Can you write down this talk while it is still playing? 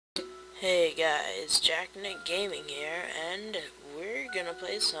Hey guys, Jacknet Gaming here, and we're gonna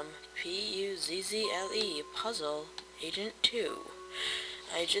play some Puzzle Puzzle Agent 2.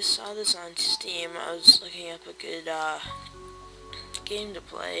 I just saw this on Steam. I was looking up a good game to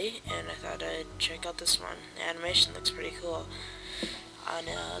play, and I thought I'd check out this one. The animation looks pretty cool on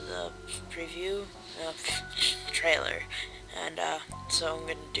the preview, trailer. And so I'm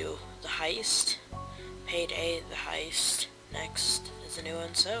gonna do the heist, Payday, the heist. Next is a new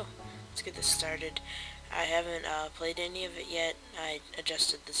one, so let's get this started. I haven't played any of it yet. I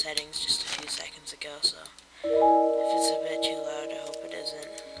adjusted the settings just a few seconds ago, so if it's a bit too loud, I hope it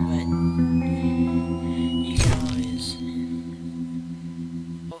isn't. But you can always...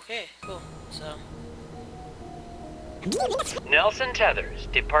 Okay, cool. So... Nelson Tethers,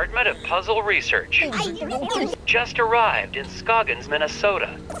 Department of Puzzle Research. Just arrived in Scoggins,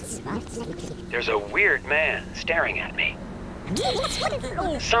 Minnesota. There's a weird man staring at me.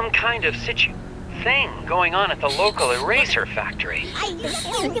 Some kind of thing going on at the local eraser factory.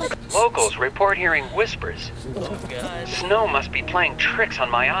 Locals report hearing whispers. Oh god. Snow must be playing tricks on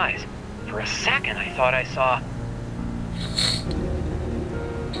my eyes. For a second I thought I saw...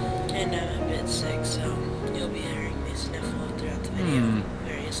 And I'm a bit sick, so you'll be hearing me sniffle throughout the video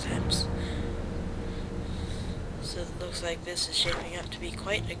various times. So it looks like this is shaping up to be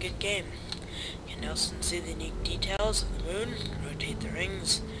quite a good game. You can also see the unique details of the moon, rotate the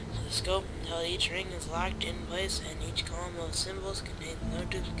rings of the scope until each ring is locked in place and each column of symbols contains no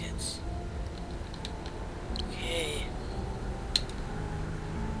duplicates. Okay.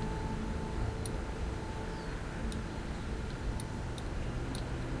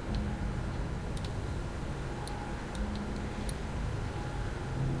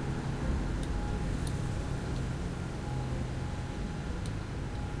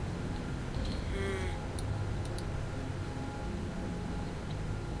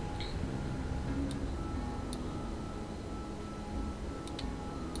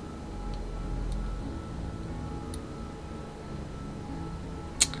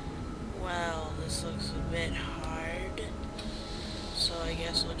 This looks a bit hard, so I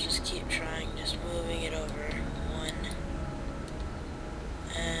guess we'll just keep trying, just moving it over. 1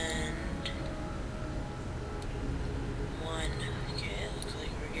 and 1. Okay, it looks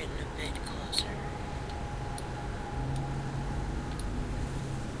like we're getting a bit closer.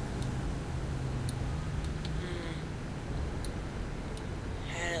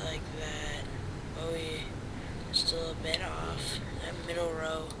 Had it like that, but we're still a bit off. That middle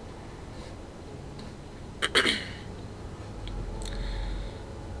row.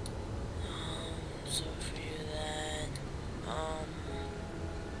 So for you that,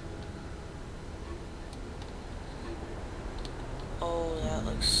 oh, that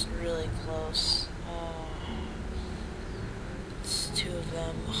looks really close. It's 2 of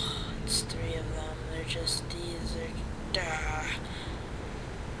them. Oh, it's 3 of them. They're just these. I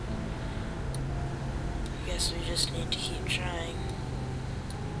guess we just need to keep trying.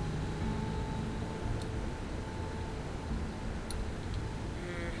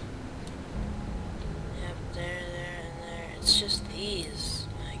 It's just these.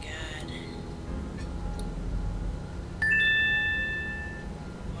 My god.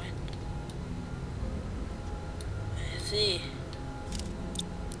 What? I see.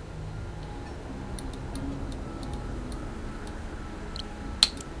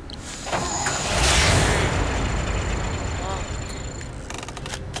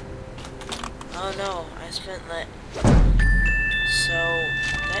 Oh no, I spent that. So,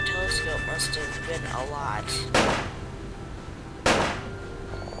 that telescope must have been a lot.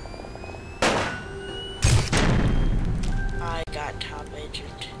 I got top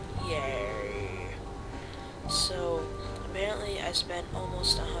agent. Yay. So, apparently I spent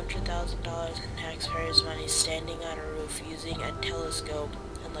almost $100,000 in taxpayers' money standing on a roof using a telescope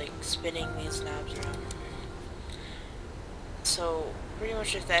and like spinning these knobs around. So, pretty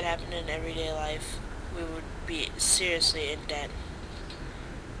much if that happened in everyday life, we would be seriously in debt.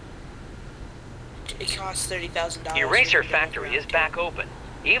 It costs $30,000. Eraser factory is back open,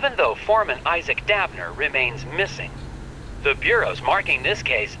 even though Foreman Isaac Dabner remains missing. The Bureau's marking this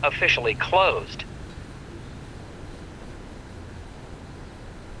case officially closed.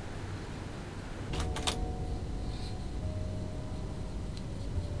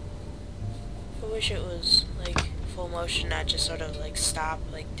 I wish it was, like, full motion, not just sort of, like, stop,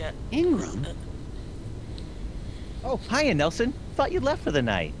 like, Ingram? Oh, hiya, Nelson. Thought you'd left for the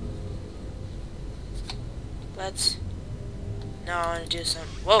night. Let's... No, I want to do some...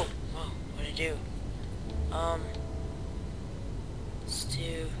 Whoa! Whoa, what did I do? Let's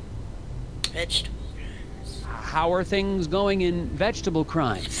do... vegetable crimes. How are things going in vegetable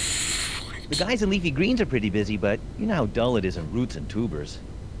crime? The guys in leafy greens are pretty busy, but you know how dull it is in roots and tubers.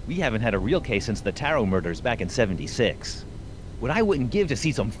 We haven't had a real case since the Taro murders back in '76. What I wouldn't give to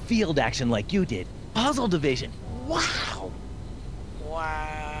see some field action like you did. Puzzle division. Wow!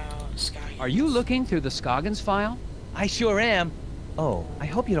 Wow, Scoggins. Are you looking through the Scoggins file? I sure am. Oh, I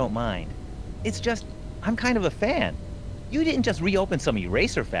hope you don't mind. It's just, I'm kind of a fan. You didn't just reopen some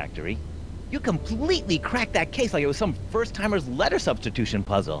eraser factory. You completely cracked that case like it was some first-timer's letter substitution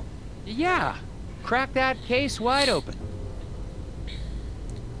puzzle. Yeah, crack that case wide open.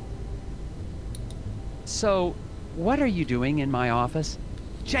 So, what are you doing in my office?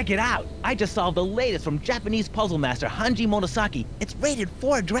 Check it out! I just solved the latest from Japanese puzzle master Hanji Monosaki. It's rated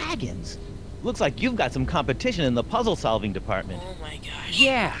 4 dragons. Looks like you've got some competition in the puzzle-solving department. Oh my gosh.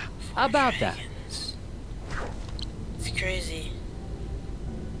 Yeah, 4 about dragons. It's crazy.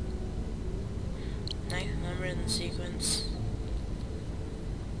 Ninth number in the sequence.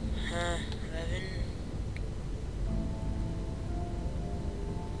 11.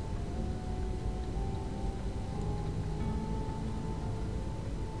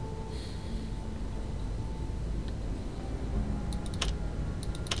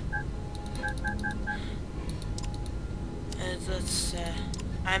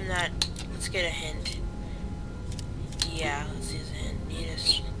 Let's get a hint. Yeah, let's use a hint.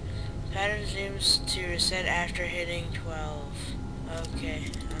 Neatest. Pattern seems to reset after hitting 12. Okay,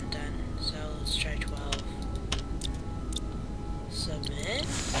 I'm done. So let's try 12. Submit.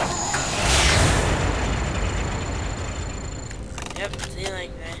 Yep, see,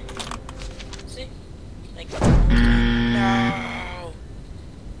 like that. See? Like, no!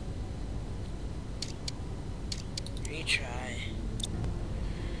 Retry.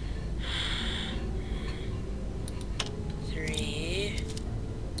 3.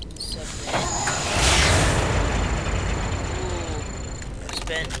 Submit. Ooh, no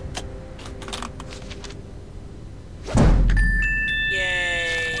spin.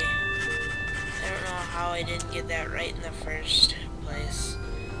 Yay! I don't know how I didn't get that right in the first place.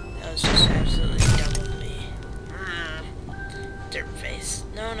 That was just absolutely dumb of me. Dirt face.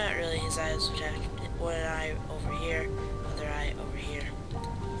 No, not really. His eyes would have one eye over here, other eye over here.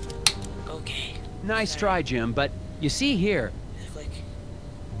 Okay. Nice try, Jim, but you see here. Click.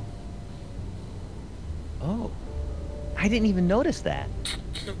 Oh, I didn't even notice that.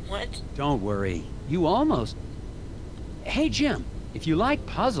 What? Don't worry, you almost... Hey, Jim, if you like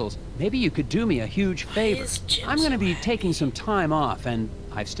puzzles, maybe you could do me a huge favor. is Jim I'm gonna so be happy? taking some time off, and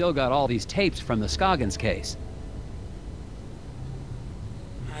I've still got all these tapes from the Scoggins case.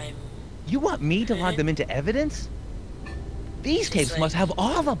 You want me to log them into evidence? These tapes must have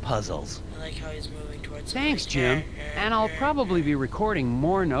all the puzzles. I like how he's moving towards Thanks, me. Jim. And I'll probably be recording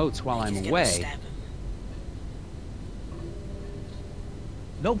more notes while I'm He's gonna away. stab him.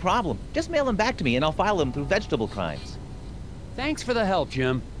 No problem. Just mail them back to me and I'll file them through vegetable crimes. Thanks for the help,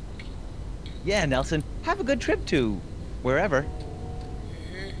 Jim. Yeah, Nelson. Have a good trip to... wherever.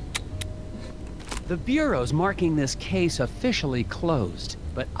 The Bureau's marking this case officially closed,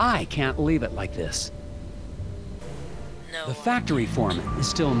 but I can't leave it like this. No. The factory foreman is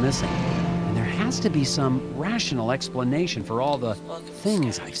still missing, and there has to be some rational explanation for all the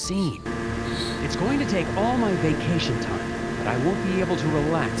things I've seen. It's going to take all my vacation time, but I won't be able to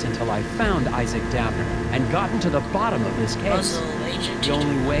relax until I've found Isaac Dabner and gotten to the bottom of this case. Puzzle agent. The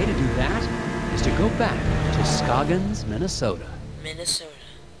only way to do that is to go back to Scoggins, Minnesota. Minnesota.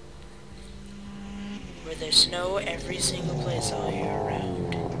 Where there's snow every single place all year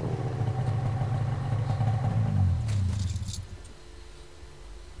round.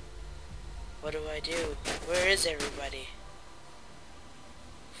 What do I do? Where is everybody?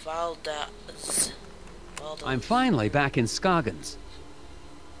 Valdas. I'm finally back in Scoggins.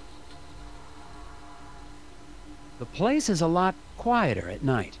 The place is a lot quieter at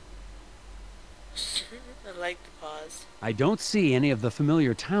night. I like the pause. I don't see any of the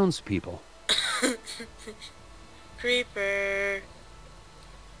familiar townspeople. Creeper.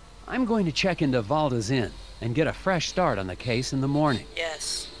 I'm going to check into Valda's Inn and get a fresh start on the case in the morning.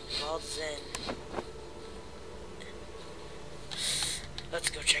 Yes, Valda's in. Let's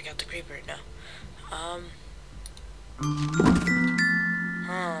go check out the creeper now.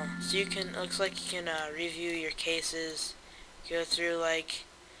 So you can, looks like you can review your cases, go through like,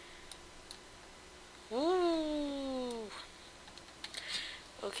 woo.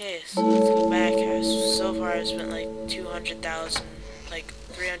 Okay, so let's go back. So far I've spent like $200,000, like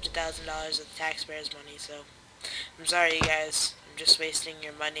 $300,000 of the taxpayers' money, so I'm sorry you guys, I'm just wasting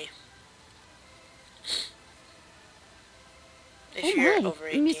your money. If you're over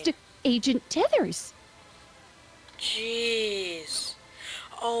 18. Mr. Agent Tethers. Jeez.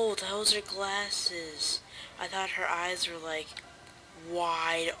 Oh, those are glasses. I thought her eyes were like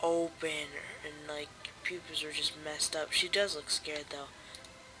wide open and like pupils were just messed up. She does look scared though.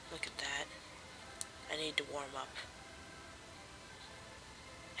 Look at that. I need to warm up.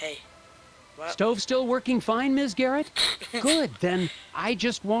 Hey. What? Stove still working fine, Ms. Garrett? Good, then I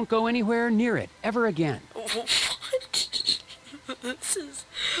just won't go anywhere near it ever again. What? This is...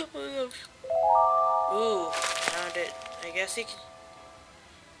 Ooh, found it. I guess you can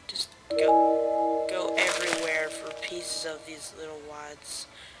just go everywhere for pieces of these little wads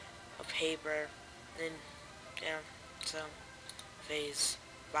of paper. And, yeah, so, vase.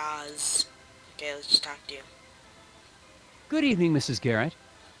 Okay, let's just talk to you. Good evening, Mrs. Garrett.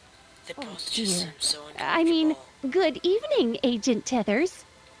 They Oh, both just dear. seem so uncomfortable. I mean, good evening, Agent Tethers.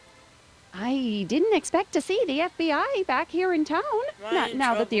 I didn't expect to see the FBI back here in town. Am I Not in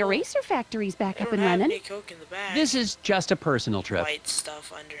now that the trouble? eraser factory's back I up don't and have running. any coke in the bag. This is just a personal trip. White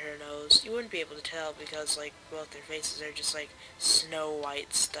stuff under her nose. You wouldn't be able to tell because, like, both their faces are just like Snow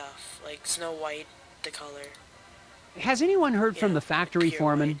White stuff. Like Snow White, the color. Has anyone heard from Yeah, the factory pure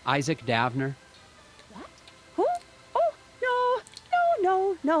foreman, Isaac Davner? What? Who? Oh,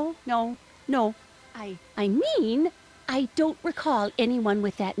 no. I mean, I don't recall anyone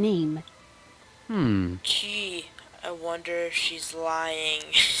with that name. Gee, I wonder if she's lying.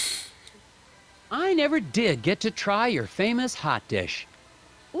 I never did get to try your famous hot dish.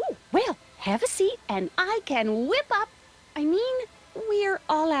 Ooh, well, have a seat and I can whip up. I mean, we're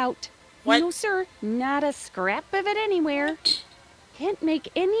all out. What? No, sir, not a scrap of it anywhere. Can't make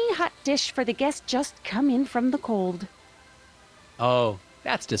any hot dish for the guests just come in from the cold. Oh,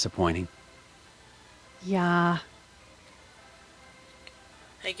 that's disappointing. Yeah.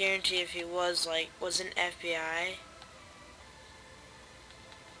 I guarantee if he wasn't FBI.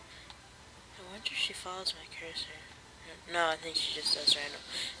 I wonder if she follows my cursor. No, I think she just does random.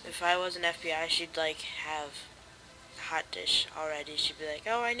 If I was an FBI, she'd like have the hot dish already. She'd be like,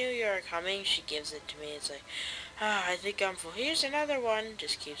 oh, I knew you were coming. She gives it to me. It's like, ah, I think I'm full. Here's another one.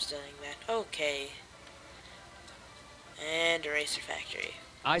 Just keeps doing that. Okay. And eraser factory.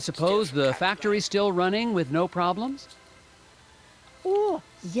 I suppose the factory's still running with no problems? Oh,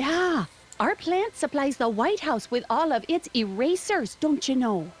 yeah. Our plant supplies the White House with all of its erasers, don't you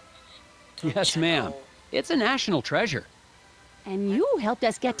know? Don't Yes, you ma'am. know? It's a national treasure. And you helped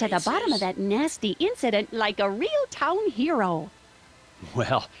us get to the bottom of that nasty incident like a real town hero.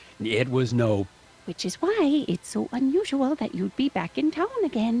 Well, it was no... Which is why it's so unusual that you'd be back in town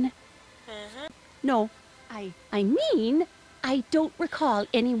again. Uh-huh. No, I mean, I don't recall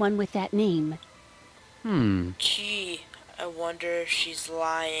anyone with that name. Gee, I wonder if she's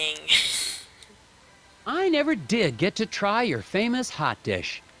lying. I never did get to try your famous hot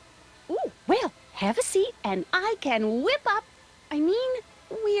dish. Ooh, well, have a seat and I can whip up. I mean,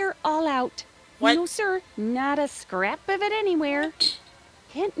 we're all out. What? No, sir, not a scrap of it anywhere.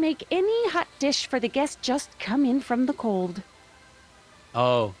 Can't make any hot dish for the guests just come in from the cold.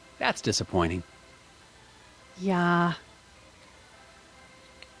 Oh, that's disappointing. Yeah.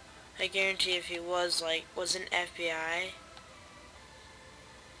 I guarantee if he wasn't FBI.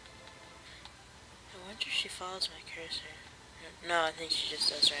 I wonder if she follows my cursor. No, I think she just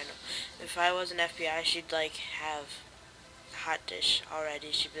does random. If I was an FBI, she'd like have the hot dish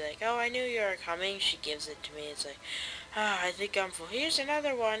already. She'd be like, oh, I knew you were coming. She gives it to me. It's like, ah, I think I'm full. Here's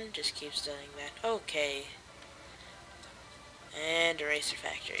another one. Just keeps doing that. Okay. And eraser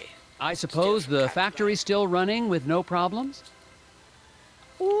factory. I suppose the factory's still running with no problems?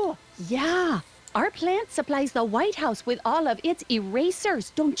 Oh, yeah. Our plant supplies the White House with all of its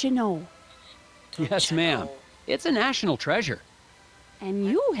erasers, don't you know? Yes, you ma'am. know? It's a national treasure. And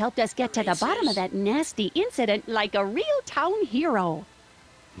you helped us get to the bottom of that nasty incident like a real town hero.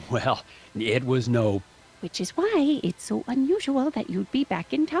 Well, it was no... Which is why it's so unusual that you'd be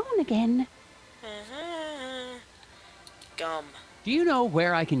back in town again. Uh-huh. Gum. Do you know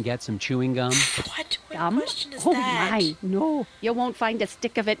where I can get some chewing gum? What? What Gum? question is Oh that? my, no. You won't find a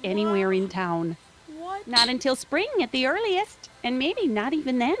stick of it anywhere in town. What? Not until spring at the earliest, and maybe not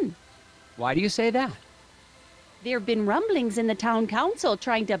even then. Why do you say that? There have been rumblings in the town council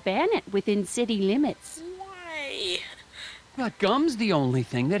trying to ban it within city limits. Why? But gum's the only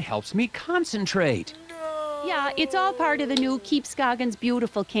thing that helps me concentrate. No. Yeah, it's all part of the new Keep Scoggins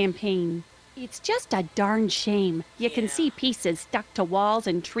Beautiful campaign. It's just a darn shame. You can Yeah. see pieces stuck to walls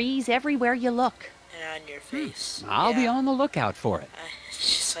and trees everywhere you look. And on your face. I'll be Yeah. on the lookout for it. It's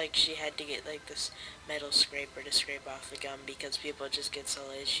just like she had to get like this metal scraper to scrape off the gum because people just get so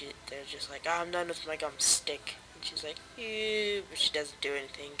lazy. They're just like, oh, I'm done with my gum stick. And she's like, ew, but she doesn't do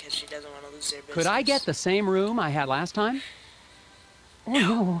anything because she doesn't want to lose her business. Could I get the same room I had last time? Oh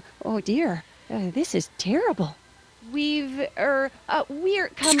no. Oh dear. This is terrible. We're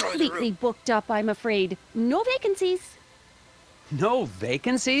completely booked up, I'm afraid. No vacancies. No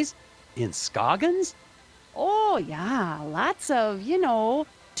vacancies? In Scoggins? Oh yeah, lots of,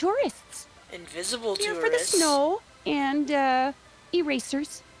 tourists. Invisible Here for the tourists. snow and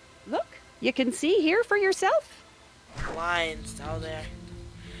erasers. Look, you can see here for yourself. Lines down there.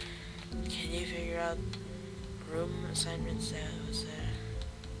 Can you figure out room assignments that was there?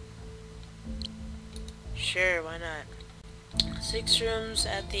 Sure, why not? 6 rooms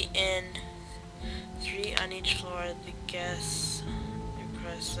at the inn, 3 on each floor. The guests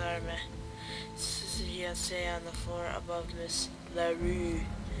requests are stay on the floor above Miss LaRue.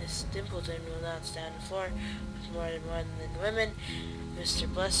 Miss Dimpleton will not stay on the floor with more than women. Mr.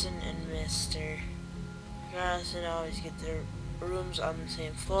 Blesson and Mr. Garrison always get their rooms on the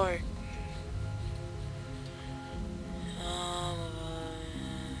same floor.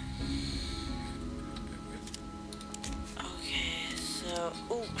 Okay, so...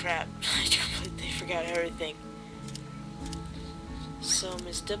 Oh, crap. I completely forgot everything. So,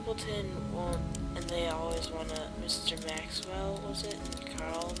 Miss Dimpleton won't... And they always want to... Mr. Maxwell, was it? And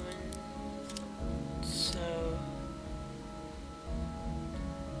Carlman. So...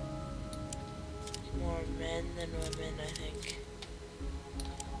 More men than women, I think.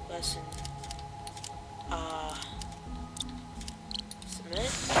 Lesson.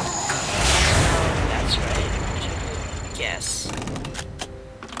 Submit? Oh, that's right. Guess.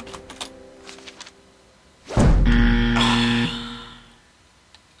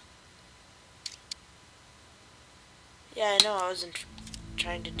 Yeah, I know, I wasn't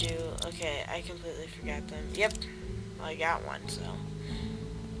trying to do... Okay, I completely forgot them. Yep, I got one, so...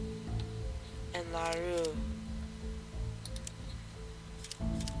 And LaRue.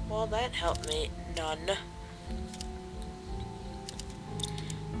 Well, that helped me. None.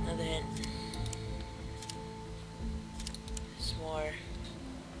 Another hint. There's more.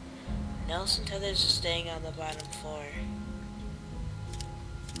 Nelson Tethers is staying on the bottom floor.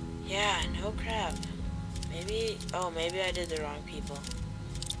 Yeah, no crap. Maybe... Oh, maybe I did the wrong people.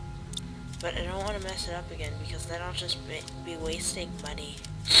 But I don't want to mess it up again, because then I'll just be wasting money.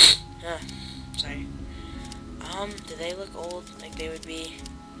 Sorry. Do they look old? Like they would be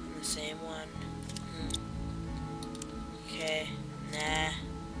on the same one? Okay. Nah.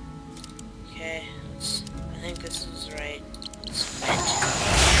 Okay. I think this was right.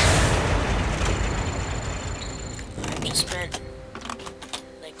 I've just spent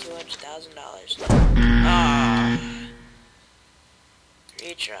like $200,000. Ah.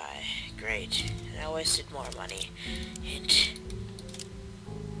 Retry. Great. And I wasted more money. Hint.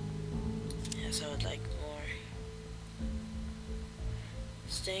 Yes, I would like more.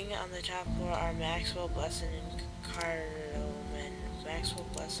 Staying on the top floor are Maxwell, Blesson, and Carlman. Maxwell,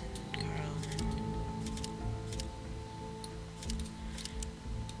 Blesson, and Carlman.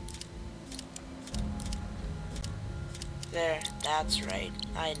 There, that's right.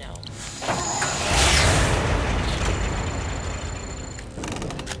 I know.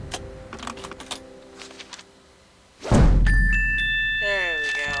 There we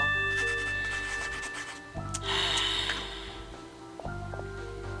go.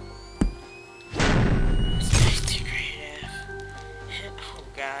 Oh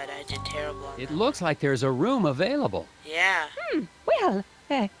god, I did terrible on It that. looks like there's a room available. Yeah. Well,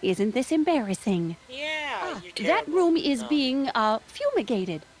 isn't this embarrassing? Yeah, you're That terrible. room is No. being,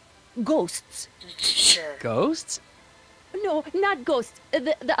 fumigated. Ghosts. Sure. Ghosts? No, not ghosts.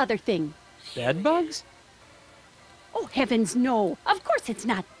 The other thing. Bedbugs? Oh, heavens, no. Of course it's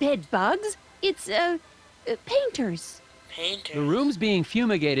not bed bugs. It's, painters. Painter. The room's being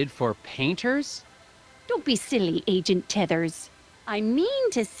fumigated for painters? Don't be silly, Agent Tethers. I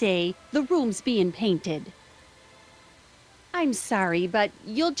mean to say the room's being painted. I'm sorry, but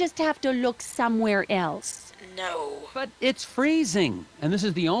you'll just have to look somewhere else. No. But it's freezing, and this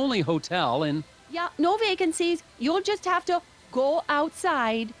is the only hotel in... Yeah, no vacancies. You'll just have to go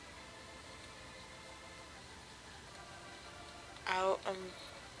outside. Out,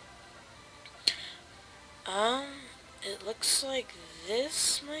 it looks like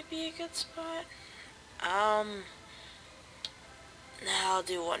this might be a good spot. Nah, I'll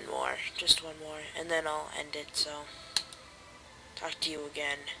do one more. Just one more, and then I'll end it, so... Talk to you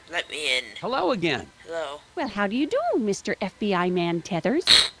again. Let me in. Hello again. Hello. Well, how do you do, Mr. FBI Man Tethers?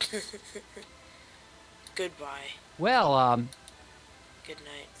 Goodbye. Well, Good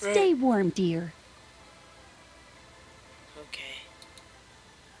night. Stay warm, dear. Okay.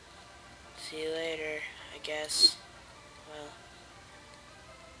 See you later, I guess. Well...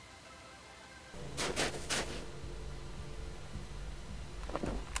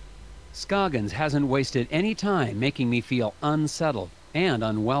 Scoggins hasn't wasted any time making me feel unsettled and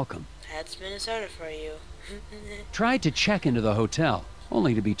unwelcome. That's Minnesota for you. Tried to check into the hotel,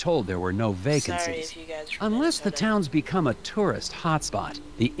 only to be told there were no vacancies. Sorry if you guys are from Unless the Minnesota. town's become a tourist hotspot,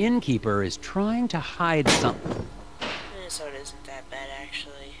 the innkeeper is trying to hide something. Minnesota isn't that bad,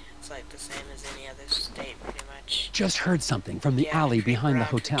 actually. It's like the same as any other state, pretty much. Just heard something from the Yeah, alley behind the around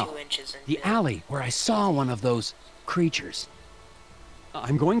for hotel. 2 inches and The bit. alley where I saw one of those creatures.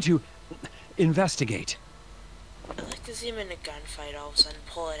 I'm going to investigate. I'd like to see him in a gunfight all of a sudden,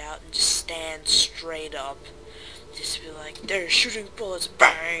 pull it out and just stand straight up. Just be like, they're shooting bullets,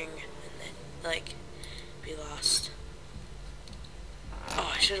 bang! And then, like, be lost.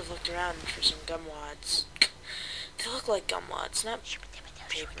 Oh, I should have looked around for some gum wads. They look like gum wads, not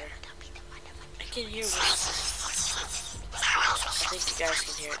paper. I can hear whistling. I think you guys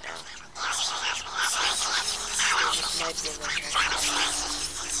can hear it now. It just might be in the trash.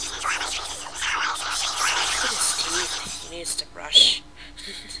 Look at his teeth. He needs to brush.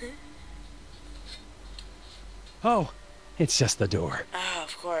 Oh, it's just the door. Ah,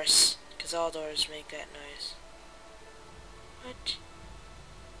 of course. Because all doors make that noise. What?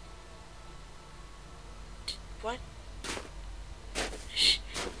 What?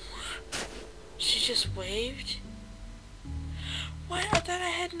 She just waved? What? I thought I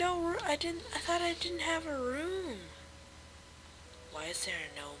had no room. I thought I didn't have a room. Why is there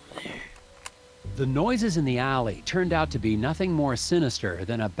a gnome there? The noises in the alley turned out to be nothing more sinister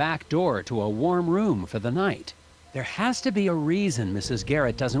than a back door to a warm room for the night. There has to be a reason Mrs.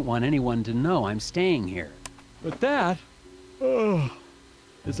 Garrett doesn't want anyone to know I'm staying here. But that,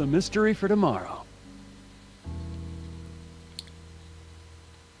 is a mystery for tomorrow.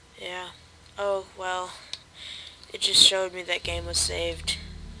 Yeah. Oh, well. It just showed me that game was saved.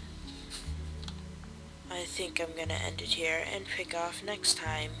 I think I'm gonna end it here and pick off next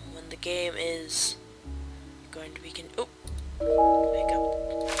time when the game is going to begin. Oh! Pick up.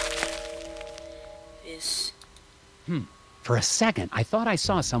 Is... For a second, I thought I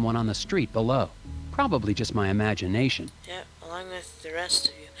saw someone on the street below. Probably just my imagination. Yep, along with the rest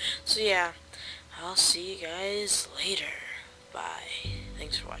of you. So yeah, I'll see you guys later. Bye.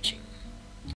 Thanks for watching.